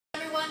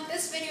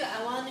video,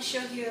 I want to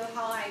show you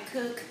how I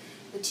cook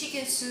the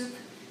chicken soup,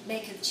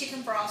 make a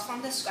chicken broth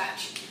from the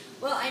scratch.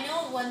 Well, I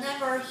know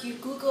whenever you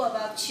Google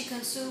about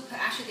chicken soup,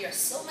 actually there are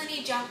so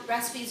many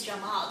recipes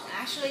jump out.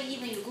 Actually,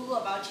 even you Google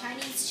about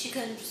Chinese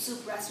chicken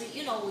soup recipe,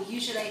 you know, we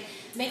usually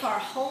make our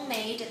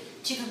homemade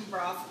chicken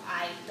broth.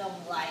 I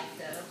don't like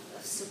the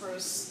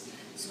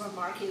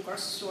supermarket, grocery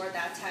store,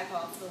 that type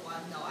of the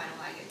one. No, I don't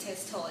like it. It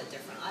tastes totally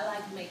different. I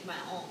like to make my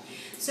own.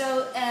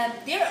 So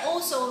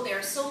there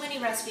are so many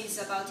recipes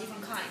about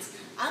different kinds.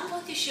 I'm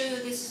going to show you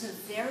this is a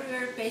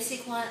very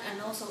basic one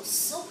and also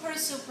super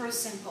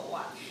simple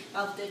one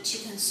of the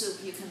chicken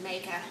soup you can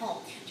make at home.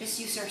 Just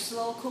use your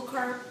slow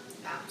cooker,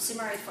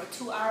 simmer it for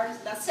 2 hours.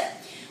 That's it.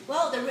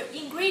 Well, the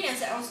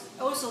ingredients are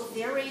also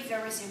very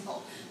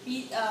simple.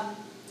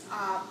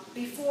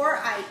 Before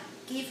I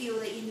give you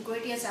the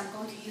ingredients I'm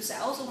going to use,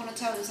 I also want to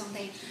tell you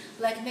something.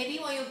 Like maybe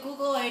when you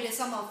Google it,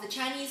 some of the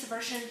Chinese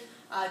version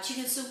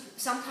chicken soup,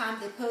 sometimes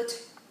they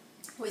put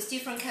with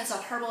different kinds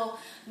of herbal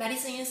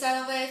medicine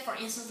inside of it. For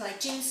instance, like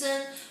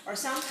ginseng, or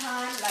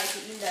sometimes like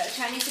in the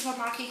Chinese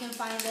supermarket you can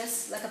find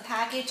this like a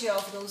package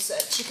of those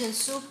chicken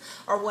soup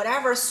or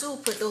whatever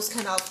soup with those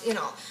kind of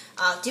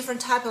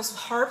different types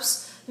of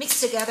herbs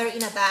mixed together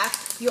in a bag.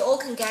 You all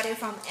can get it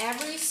from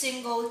every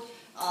single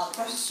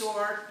grocery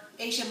store.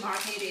 Asian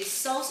market is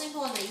so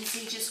simple and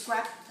easy. Just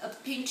grab a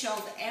pinch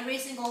of every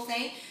single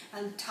thing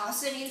and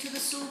toss it into the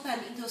soup and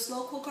into a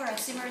slow cooker and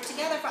simmer it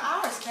together for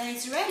hours. Then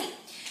it's ready.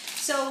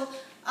 So,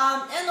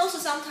 and also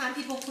sometimes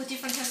people put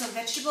different kinds of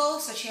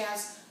vegetables such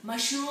as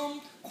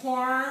mushroom,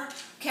 corn,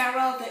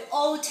 carrot. They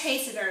all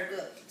taste very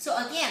good. So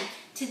again,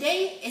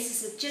 today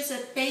is just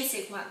a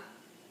basic one.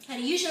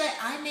 And usually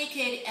I make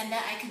it and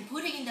then I can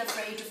put it in the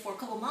fridge for a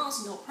couple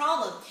months, no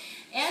problem.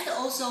 And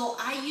also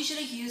I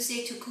usually use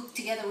it to cook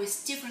together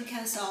with different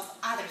kinds of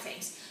other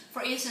things.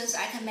 For instance,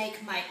 I can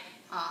make my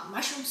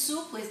mushroom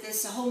soup with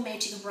this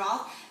homemade chicken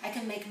broth. I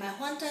can make my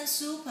wonton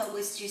soup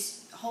with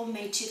just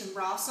homemade chicken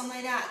broth, something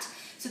like that.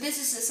 So this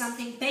is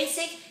something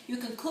basic you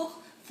can cook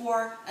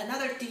for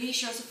another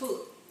delicious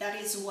food.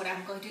 That is what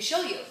I'm going to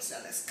show you. So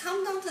let's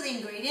come down to the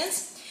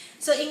ingredients.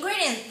 So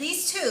ingredients,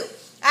 these two.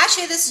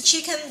 Actually, this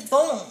chicken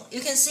bone, you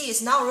can see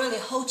it's not really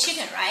whole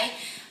chicken, right?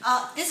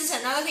 This is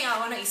another thing I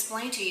want to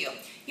explain to you.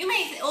 You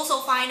may also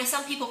find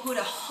some people put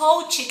a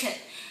whole chicken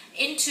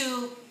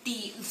into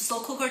the slow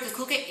cooker to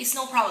cook it. It's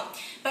no problem.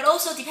 But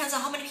also depends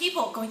on how many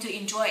people are going to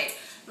enjoy it.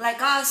 Like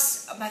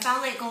us, my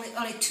family,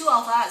 only 2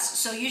 of us.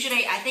 So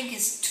usually I think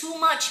it's too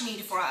much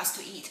meat for us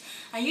to eat.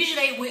 And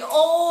usually we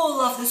all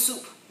love the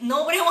soup.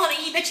 Nobody want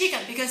to eat the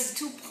chicken because it's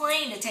too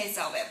plain the taste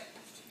of it.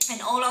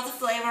 And all of the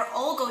flavor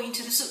all go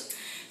into the soup.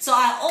 So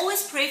I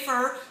always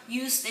prefer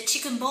use the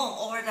chicken bone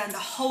over than the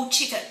whole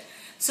chicken.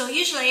 So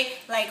usually,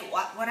 like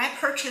when I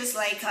purchase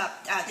like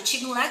the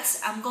chicken legs,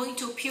 I'm going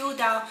to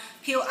cut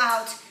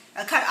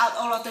out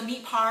all of the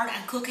meat part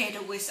and cook it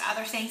with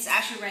other things.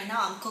 Actually, right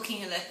now I'm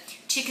cooking the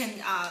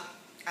chicken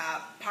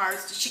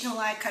parts, the chicken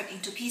leg cut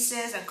into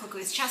pieces and cook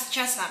with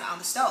chestnut on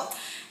the stove.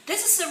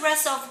 This is the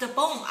rest of the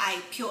bone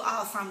I peel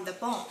out from the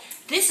bone.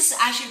 This is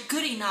actually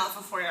good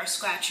enough for your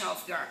scratch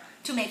of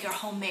to make your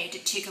homemade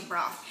chicken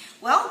broth.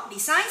 Well,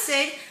 besides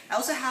it, I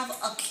also have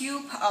a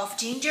cube of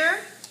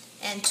ginger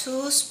and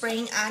 2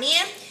 spring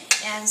onion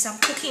and some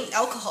cooking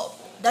alcohol.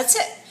 That's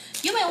it.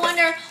 You may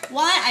wonder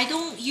why I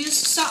don't use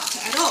salt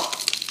at all.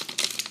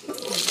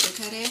 Look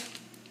at it.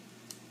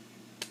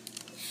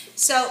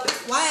 So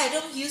why I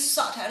don't use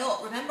salt at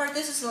all? Remember,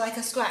 this is like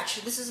a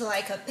scratch. This is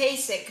like a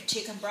basic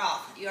chicken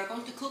broth. You are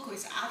going to cook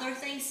with other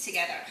things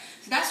together.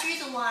 So that's the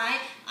reason why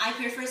I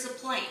prefer the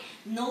plain,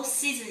 no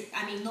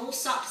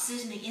salt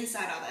seasoning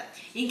inside of it.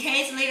 In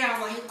case later on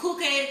when you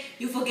cook it,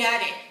 you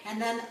forget it, and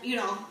then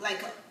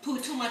like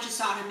put too much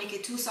salt and make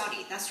it too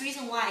salty. That's the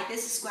reason why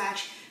this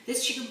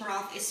chicken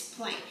broth is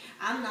plain.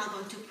 I'm not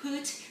going to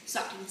put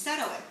salt inside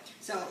of it.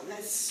 So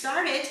let's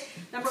start it.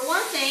 Number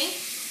one thing.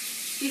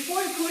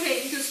 Before you put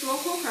it into slow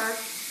cooker,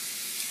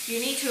 you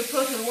need to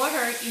put the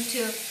water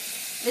into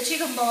the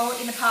chicken bowl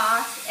in the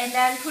pot and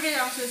then put it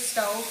onto the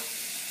stove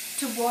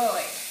to boil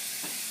it.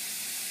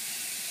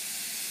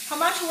 How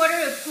much water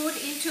you put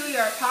into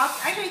your pot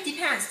actually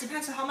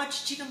depends on how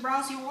much chicken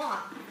broth you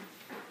want.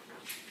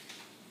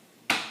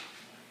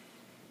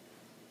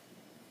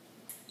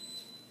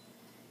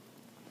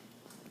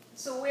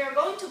 So we are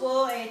going to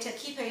boil it,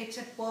 keep it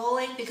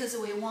boiling because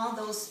we want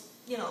those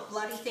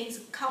bloody things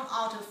come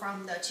out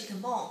from the chicken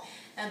bone,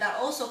 and that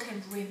also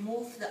can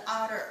remove the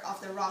odor of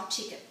the raw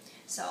chicken.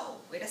 So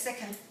wait a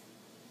second.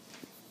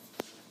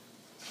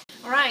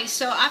 Alright,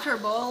 so after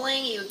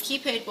boiling, you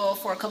keep it boil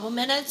for a couple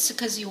minutes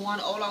because you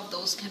want all of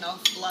those kind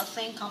of blood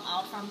thing come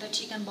out from the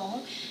chicken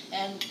bone,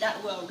 and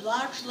that will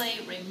largely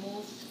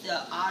remove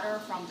the odor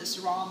from this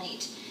raw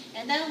meat.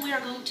 And then we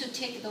are going to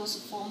take those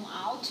foam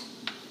out.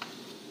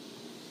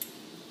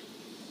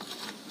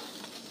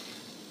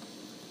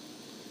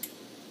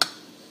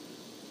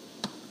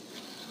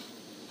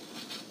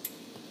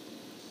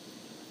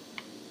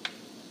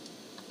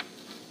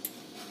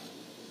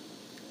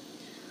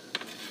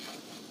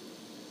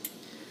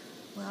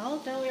 Well,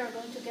 then we are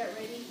going to get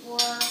ready for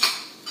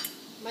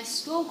my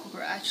slow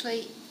cooker,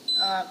 actually,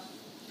 I'm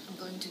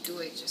going to do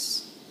it,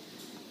 just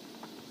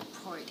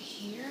pour it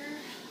here.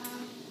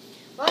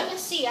 Well, you can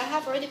see I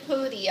have already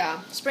put the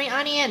spring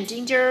onion and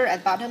ginger at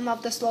the bottom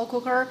of the slow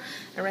cooker,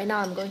 and right now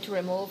I'm going to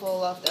remove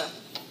all of the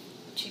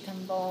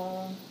chicken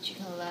bone,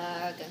 chicken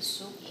leg, and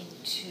soup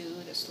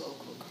into the slow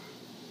cooker.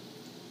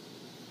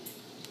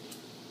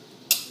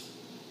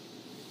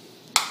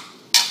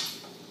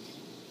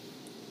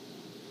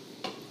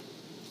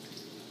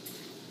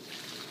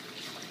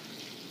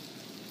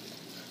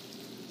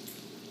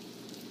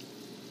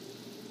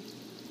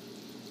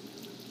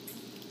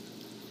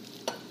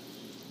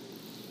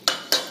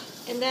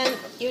 And then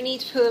you need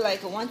to put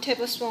like 1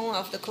 tablespoon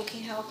of the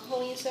cooking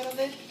alcohol inside of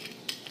it.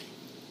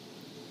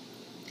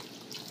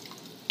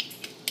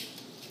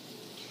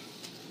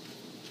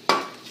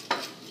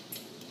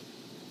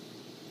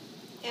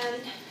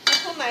 And I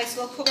put my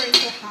slow cooker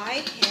into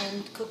high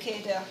and cook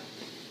it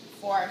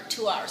for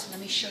 2 hours.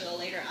 Let me show you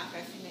later after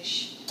I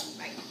finish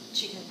my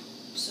chicken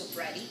soup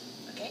ready.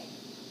 Okay.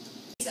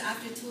 So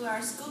after 2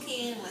 hours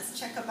cooking, let's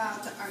check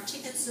about our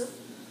chicken soup.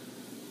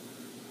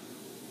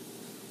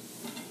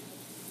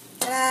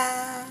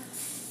 Ta-da!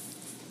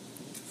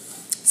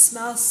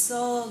 Smells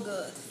so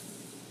good.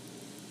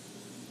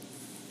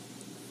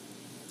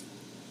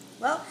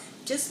 Well,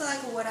 just like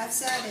what I've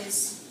said,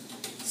 is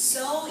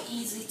so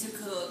easy to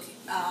cook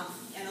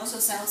and also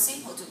so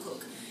simple to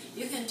cook.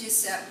 You can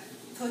just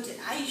put it.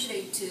 I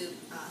usually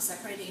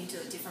separate it into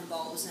different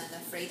bowls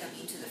and fry them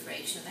into the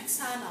fridge. So next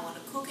time I want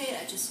to cook it,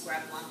 I just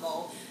grab one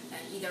bowl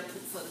and either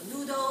put for the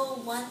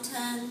noodle,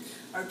 wonton,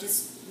 or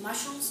just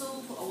mushroom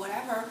soup or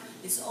whatever.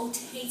 It all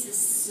tastes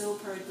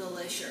super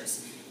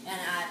delicious. And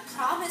I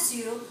promise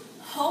you,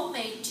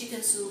 homemade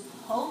chicken soup,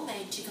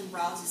 homemade chicken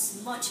broth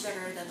is much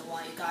better than the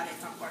one you got it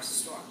from grocery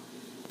store.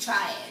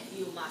 Try it.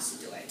 You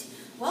must do it.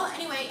 Well,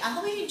 anyway, I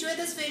hope you enjoyed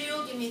this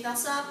video. Give me a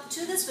thumbs up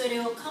to this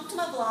video. Come to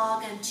my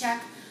blog and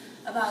check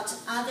about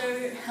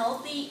other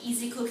healthy,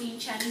 easy cooking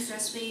Chinese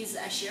recipes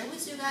I share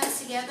with you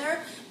guys together.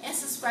 And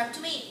subscribe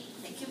to me.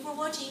 Thank you for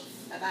watching.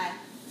 Bye-bye.